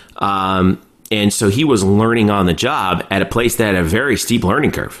 And so he was learning on the job at a place that had a very steep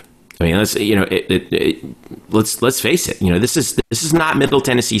learning curve. I mean, let's face it. This is not Middle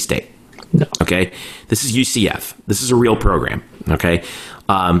Tennessee State. No. Okay, this is UCF. This is a real program. Okay,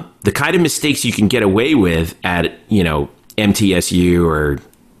 the kind of mistakes you can get away with at MTSU or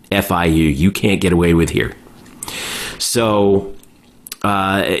FIU, you can't get away with here. So,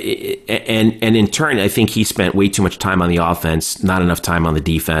 and in turn, I think he spent way too much time on the offense, not enough time on the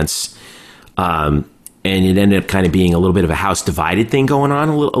defense. And it ended up kind of being a little bit of a house divided thing going on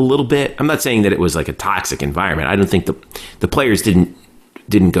a little bit. I'm not saying that it was like a toxic environment. I don't think the players didn't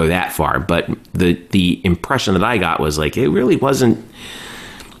go that far, but the impression that I got was like, it really wasn't,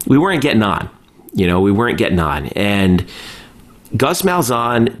 we weren't getting on, we weren't getting on. And Gus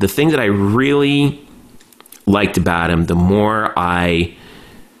Malzahn, the thing that I really liked about him, the more I,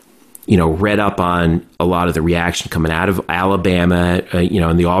 read up on a lot of the reaction coming out of Alabama,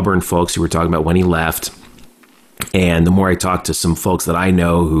 and the Auburn folks who were talking about when he left, and the more I talked to some folks that I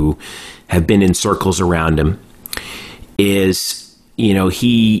know who have been in circles around him, is,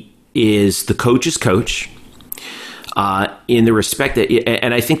 he is the coach's coach, in the respect that,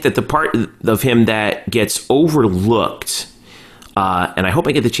 and I think that the part of him that gets overlooked, and I hope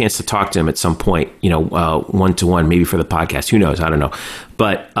I get the chance to talk to him at some point, one-to-one, maybe for the podcast. Who knows? I don't know.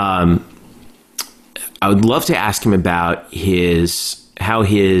 But I would love to ask him about how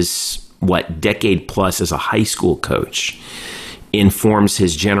his decade plus as a high school coach informs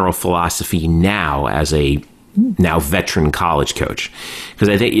his general philosophy now as a veteran college coach. Because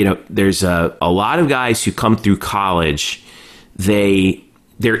I think, there's a lot of guys who come through college,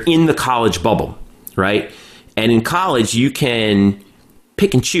 they're in the college bubble, right? And in college, you can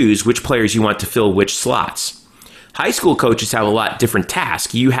pick and choose which players you want to fill which slots. High school coaches have a lot different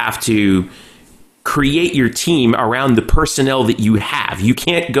tasks. You have to create your team around the personnel that you have. You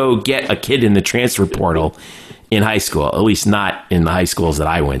can't go get a kid in the transfer portal in high school, at least not in the high schools that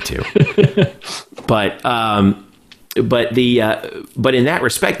I went to. But in that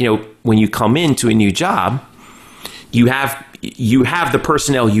respect, when you come into a new job, you have the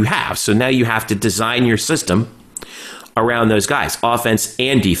personnel you have. So now you have to design your system around those guys, offense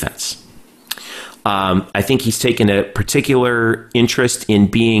and defense. I think he's taken a particular interest in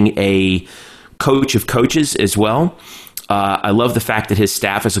being a coach of coaches as well. I love the fact that his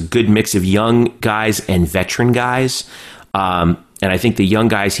staff is a good mix of young guys and veteran guys. And I think the young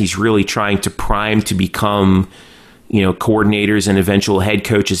guys he's really trying to prime to become, coordinators and eventual head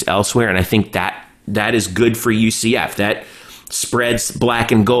coaches elsewhere. And I think that is good for UCF. That spreads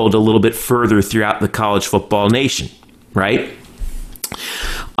black and gold a little bit further throughout the college football nation, right?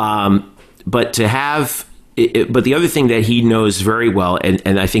 But the other thing that he knows very well,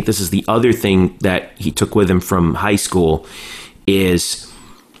 and I think this is the other thing that he took with him from high school, is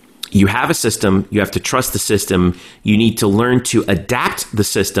you have a system, you have to trust the system, you need to learn to adapt the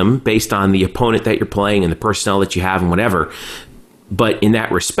system based on the opponent that you're playing and the personnel that you have and whatever. But in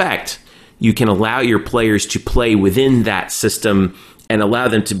that respect, you can allow your players to play within that system and allow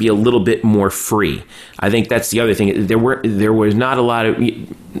them to be a little bit more free. I think that's the other thing. There was not a lot of.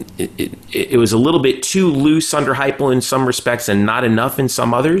 It was a little bit too loose under Heupel in some respects, and not enough in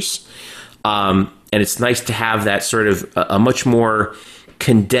some others. And it's nice to have that sort of a much more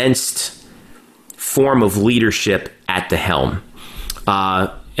condensed form of leadership at the helm.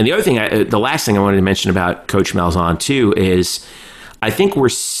 And the other thing, the last thing I wanted to mention about Coach Malzahn too is, I think we're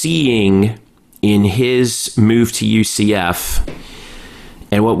seeing in his move to UCF.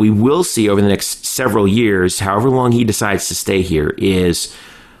 And what we will see over the next several years, however long he decides to stay here, is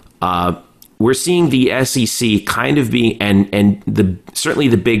we're seeing the SEC kind of being, and certainly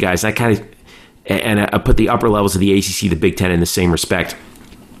the big guys. I put the upper levels of the ACC, the Big Ten, in the same respect.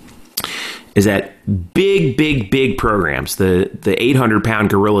 Is that big programs, the 800-pound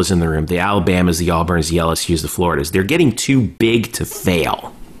gorillas in the room, the Alabamas, the Auburns, the LSUs, the Floridas, they're getting too big to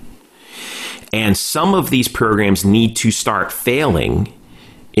fail. And some of these programs need to start failing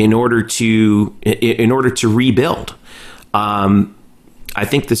in order to rebuild. I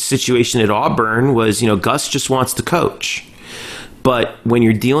think the situation at Auburn was, Gus just wants to coach. But when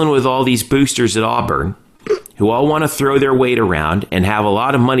you're dealing with all these boosters at Auburn who all want to throw their weight around and have a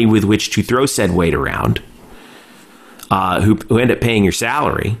lot of money with which to throw said weight around, who end up paying your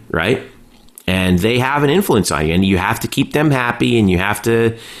salary, right? And they have an influence on you, and you have to keep them happy, and you have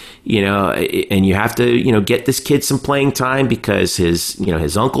to get this kid some playing time because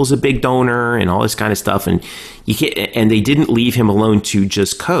his uncle's a big donor and all this kind of stuff. And and they didn't leave him alone to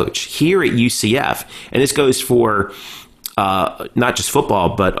just coach. Here at UCF, and this goes for not just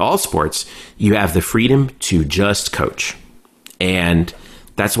football, but all sports, you have the freedom to just coach. And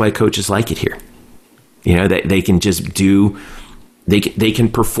that's why coaches like it here. They can just they can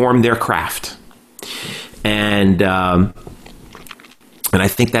perform their craft. And I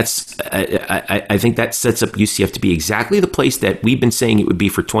think I think that sets up UCF to be exactly the place that we've been saying it would be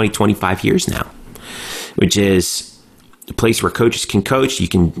for 20, 25 years now, which is a place where coaches can coach. You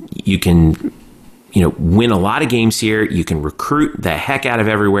can win a lot of games here. You can recruit the heck out of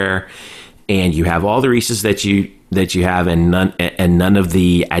everywhere, and you have all the resources that you have, and none of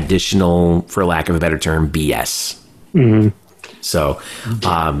the additional, for lack of a better term, BS. Mm-hmm. So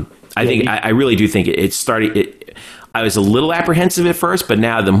I think I really do think it started. I was a little apprehensive at first, but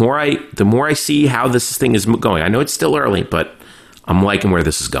now the more I see how this thing is going, I know it's still early, but I'm liking where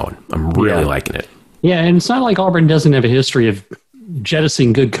this is going. I'm really liking it. Yeah, and it's not like Auburn doesn't have a history of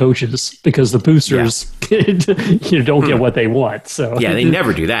jettisoning good coaches because the boosters don't get what they want. So they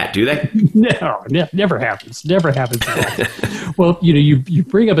never do that, do they? No, never happens. Never happens at all. Well, you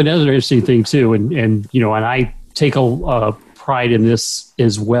bring up another interesting thing too, and I take a pride in this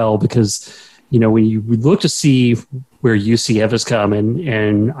as well, because when you look to see where UCF has come,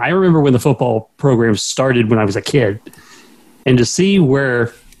 and I remember when the football program started when I was a kid, and to see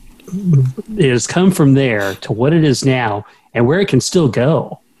where it has come from there to what it is now and where it can still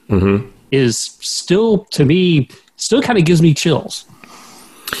go is still, to me, still kind of gives me chills.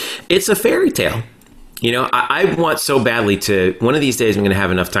 It's a fairy tale. I want so badly to, one of these days I'm going to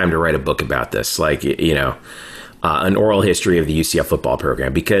have enough time to write a book about this, like, an oral history of the UCF football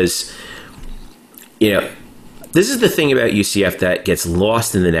program, because this is the thing about UCF that gets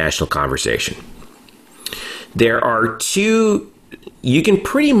lost in the national conversation. There are you can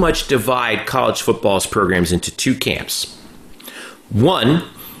pretty much divide college football's programs into two camps. One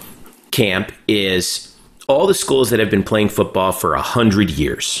camp is all the schools that have been playing football for 100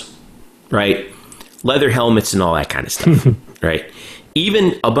 years, right? Leather helmets and all that kind of stuff, right?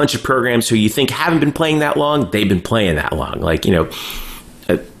 Even a bunch of programs who you think haven't been playing that long, they've been playing that long. Like,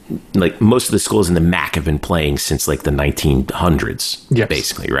 like most of the schools in the MAC have been playing since like the 1900s, yes,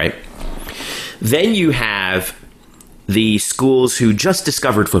 basically, right? Then you have the schools who just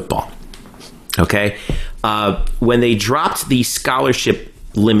discovered football, okay? When they dropped the scholarship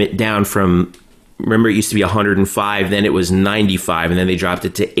limit down from, remember it used to be 105, then it was 95, and then they dropped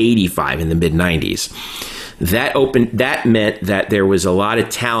it to 85 in the mid-90s. That meant that there was a lot of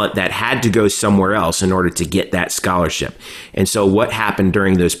talent that had to go somewhere else in order to get that scholarship. And so what happened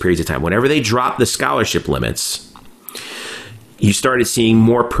during those periods of time? Whenever they dropped the scholarship limits, you started seeing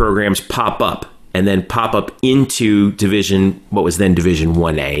more programs pop up and then pop up into what was then Division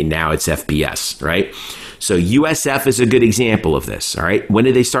 1A. Now it's FBS, right? So USF is a good example of this, all right? When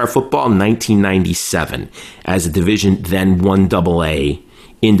did they start football? 1997 as a Division, then 1AA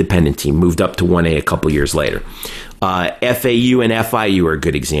independent team, moved up to 1A a couple years later. FAU and FIU are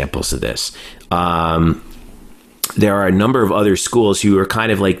good examples of this. There are a number of other schools who are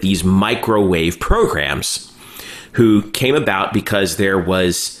kind of like these microwave programs who came about because there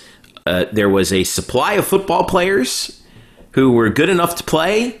was a supply of football players who were good enough to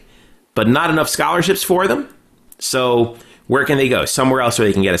play, but not enough scholarships for them. So where can they go? Somewhere else where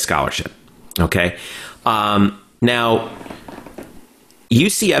they can get a scholarship. Okay. Now,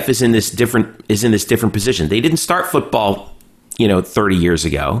 UCF is in this different position. They didn't start football, 30 years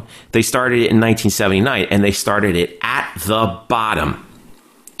ago. They started it in 1979, and they started it at the bottom,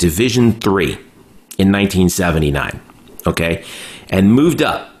 Division III, in 1979. Okay, and moved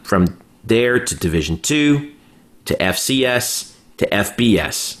up from there to Division II, to FCS, to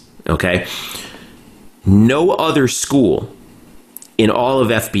FBS. Okay, no other school in all of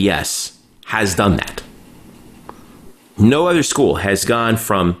FBS has done that. No other school has gone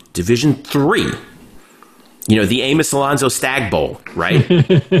from Division III, the Amos Alonzo Stagg Bowl, right?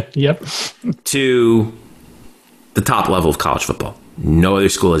 Yep. To the top level of college football. No other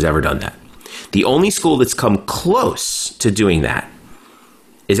school has ever done that. The only school that's come close to doing that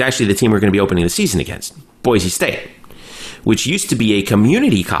is actually the team we're going to be opening the season against, Boise State, which used to be a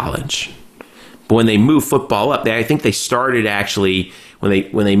community college. But when they moved football up, I think they started actually...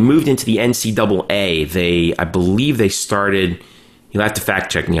 When they moved into the NCAA, I believe they started. You'll have to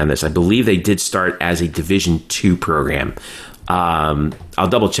fact check me on this. I believe they did start as a Division II program. I'll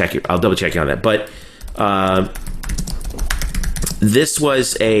double check you on that. But this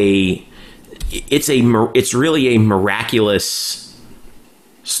was it's really a miraculous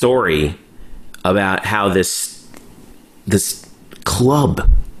story about how this club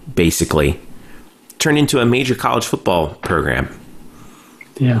basically turned into a major college football program.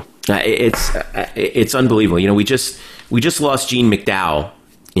 Yeah, it's unbelievable. We just lost Gene McDowell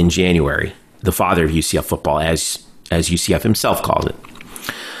in January, the father of UCF football, as UCF himself called it.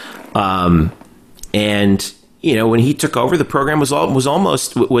 And when he took over, the program was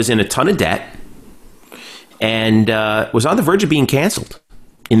in a ton of debt and was on the verge of being canceled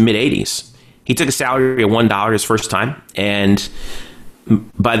in the mid '80s. He took a salary of $1 his first time, and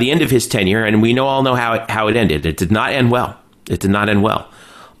by the end of his tenure, and we all know how it ended. It did not end well.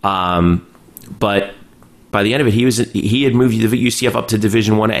 But by the end of it, he had moved the UCF up to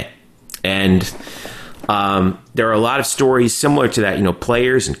Division 1A. And there are a lot of stories similar to that,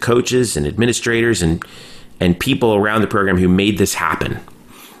 players and coaches and administrators and people around the program who made this happen.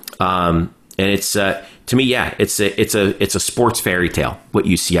 And it's to me, it's a sports fairy tale what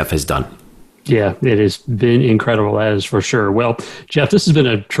UCF has done. Yeah, it has been incredible, that is for sure. Well, Jeff, this has been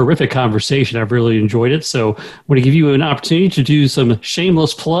a terrific conversation. I've really enjoyed it. So I want to give you an opportunity to do some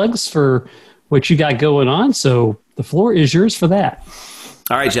shameless plugs for what you got going on. So the floor is yours for that.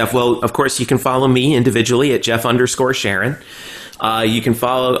 All right, Jeff. Well, of course, you can follow me individually at Jeff_Sharon. You can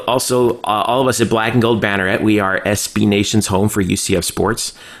follow also all of us at Black and Gold Banneret. We are SB Nation's home for UCF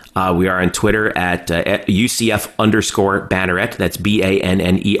sports. We are on Twitter at UCF_Banneret. That's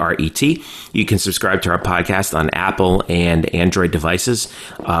BANNERET. You can subscribe to our podcast on Apple and Android devices,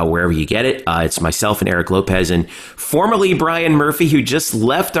 wherever you get it. It's myself and Eric Lopez and formerly Brian Murphy, who just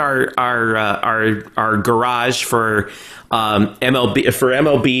left our garage for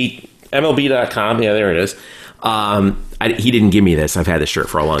MLB.com. Yeah, there it is. He didn't give me this. I've had this shirt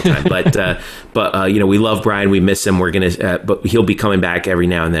for a long time, but we love Brian. We miss him. We're gonna, but he'll be coming back every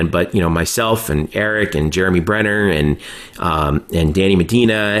now and then. But myself and Eric and Jeremy Brenner and Danny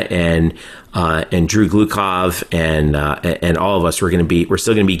Medina and Drew Glukov and all of us, we're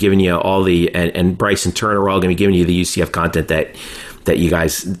still gonna be giving you all the and Bryson Turner, we're all gonna be giving you the UCF content that you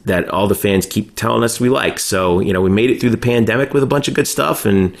guys, that all the fans keep telling us we like. So we made it through the pandemic with a bunch of good stuff,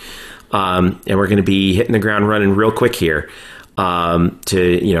 and we're going to be hitting the ground running real quick here.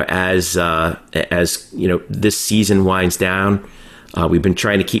 As this season winds down, we've been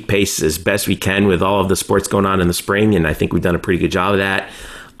trying to keep pace as best we can with all of the sports going on in the spring, and I think we've done a pretty good job of that.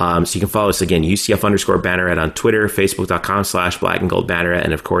 So you can follow us again, UCF_Banneret on Twitter, Facebook.com/blackandgoldbanneret,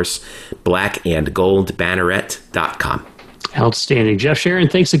 and of course, blackandgoldbanneret.com. Outstanding. Jeff Sharon,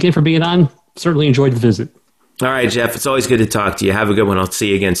 thanks again for being on. Certainly enjoyed the visit. All right, Jeff, it's always good to talk to you. Have a good one. I'll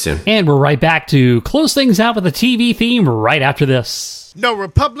see you again soon. And we're right back to close things out with a TV theme right after this. No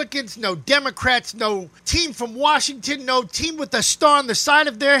Republicans, no Democrats, no team from Washington, no team with a star on the side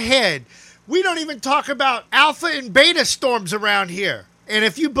of their head. We don't even talk about alpha and beta storms around here. And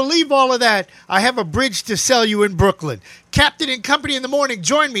if you believe all of that, I have a bridge to sell you in Brooklyn. Captain and Company in the morning.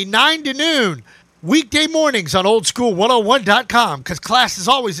 Join me 9 to noon. Weekday mornings on oldschool101.com, because class is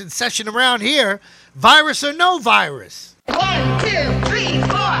always in session around here. Virus or no virus. 1, 2, 3, 4,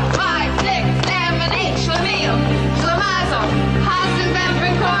 5, 6, 7, 8, Schlemiel, Schlemazel, Hassendampf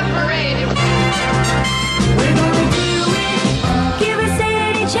Incorporated. We're gonna do it. Give us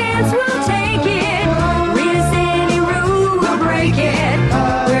any chance, we'll take it. Read us any rule, we'll break it.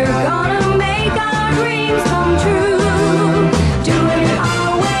 We're gonna make our dreams come true. Doing it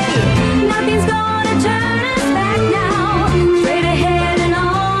our way. Nothing's gonna turn us back now. Straight ahead and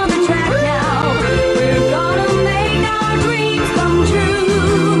on the track now. We're gonna make our dreams come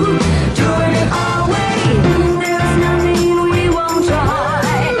true. Doing it our way. There's nothing we won't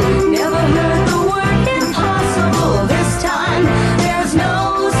try. Never heard the word impossible. This time there's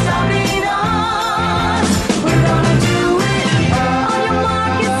no stopping us. We're gonna do it. On your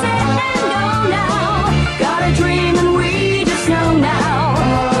mark, get set and go now. Got a dream and we just know now.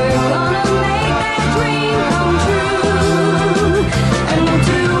 We're gonna make that dream come true. And we'll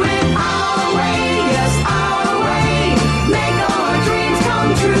do it our way, yes, our way. Make our dreams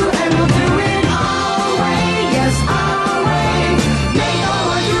come true. And we'll do it our way, yes, our way. Make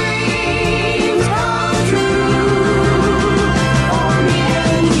our dreams come true. For me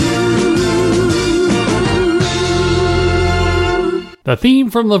and you. The theme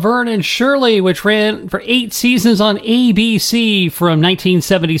from Laverne and Shirley, which ran for 8 seasons on ABC from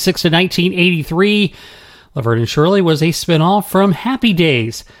 1976 to 1983. Laverne and Shirley was a spin-off from Happy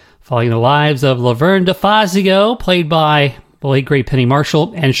Days, following the lives of Laverne DeFazio, played by the late great Penny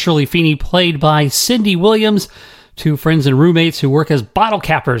Marshall, and Shirley Feeney, played by Cindy Williams, two friends and roommates who work as bottle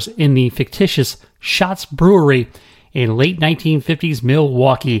cappers in the fictitious Schatz Brewery in late 1950s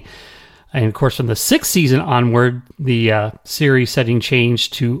Milwaukee. And of course, from the 6th season onward, the series setting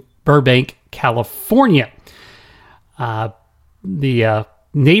changed to Burbank, California. The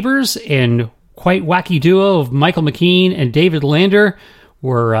neighbors and quite wacky duo of Michael McKean and David Lander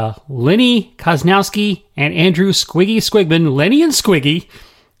were Lenny Kosnowski and Andrew Squiggy Squigman, Lenny and Squiggy,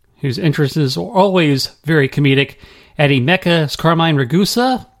 whose interests are always very comedic. Eddie Mecca as Carmine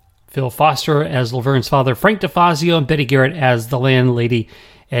Ragusa, Phil Foster as Laverne's father, Frank DeFazio, and Betty Garrett as the landlady,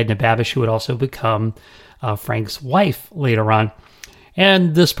 Edna Babish, who would also become Frank's wife later on.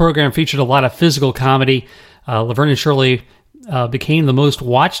 And this program featured a lot of physical comedy. Laverne and Shirley became the most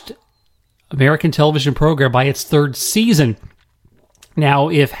watched American television program by its 3rd season. Now,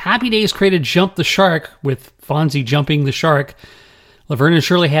 if Happy Days created Jump the Shark, with Fonzie jumping the shark, Laverne and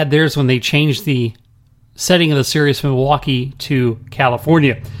Shirley had theirs when they changed the setting of the series from Milwaukee to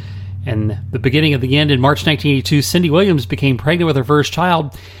California. And the beginning of the end, in March 1982, Cindy Williams became pregnant with her first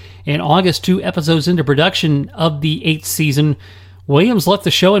child. In August, 2 episodes into production of the 8th season, Williams left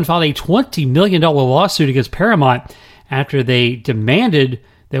the show and filed a $20 million lawsuit against Paramount after they demanded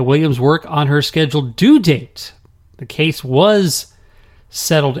that Williams work on her scheduled due date. The case was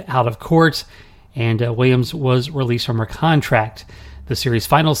settled out of court, and Williams was released from her contract. The series'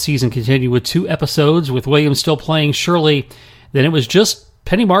 final season continued with 2 episodes, with Williams still playing Shirley. Then it was just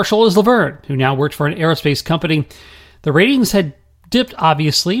Penny Marshall as Laverne, who now worked for an aerospace company. The ratings had dipped,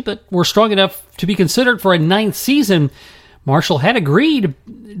 obviously, but were strong enough to be considered for a 9th season. Marshall had agreed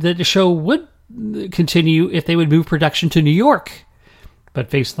that the show would continue if they would move production to New York.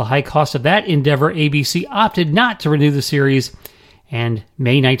 But faced the high cost of that endeavor, ABC opted not to renew the series, and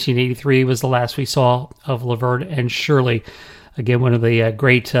May 1983 was the last we saw of Laverne and Shirley. Again, one of the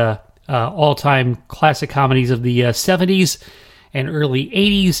great all-time classic comedies of the 70s and early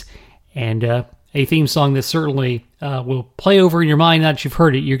 80s, and a theme song that certainly will play over in your mind. Now that you've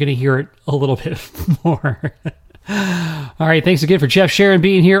heard it, you're going to hear it a little bit more. All right, thanks again for Jeff Sharon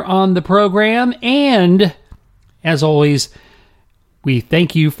being here on the program, and as always, we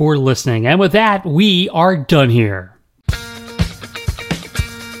thank you for listening. And with that, we are done here.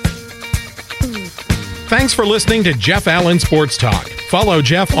 Thanks for listening to Jeff Allen Sports Talk. Follow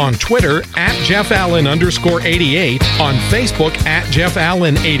Jeff on Twitter at JeffAllen_88, on Facebook at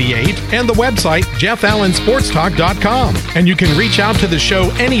JeffAllen88, and the website JeffAllenSportsTalk.com. And you can reach out to the show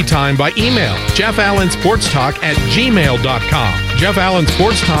anytime by email, JeffAllenSportsTalk@gmail.com. Jeff Allen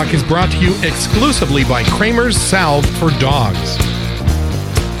Sports Talk is brought to you exclusively by Kramer's Salve for Dogs.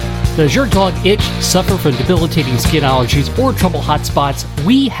 Does your dog itch, suffer from debilitating skin allergies, or trouble hot spots?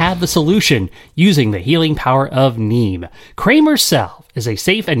 We have the solution using the healing power of neem. Kramer's Salve is a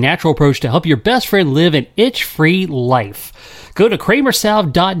safe and natural approach to help your best friend live an itch-free life. Go to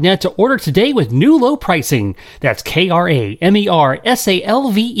kramersalve.net to order today with new low pricing. That's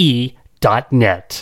KramerSalve.net.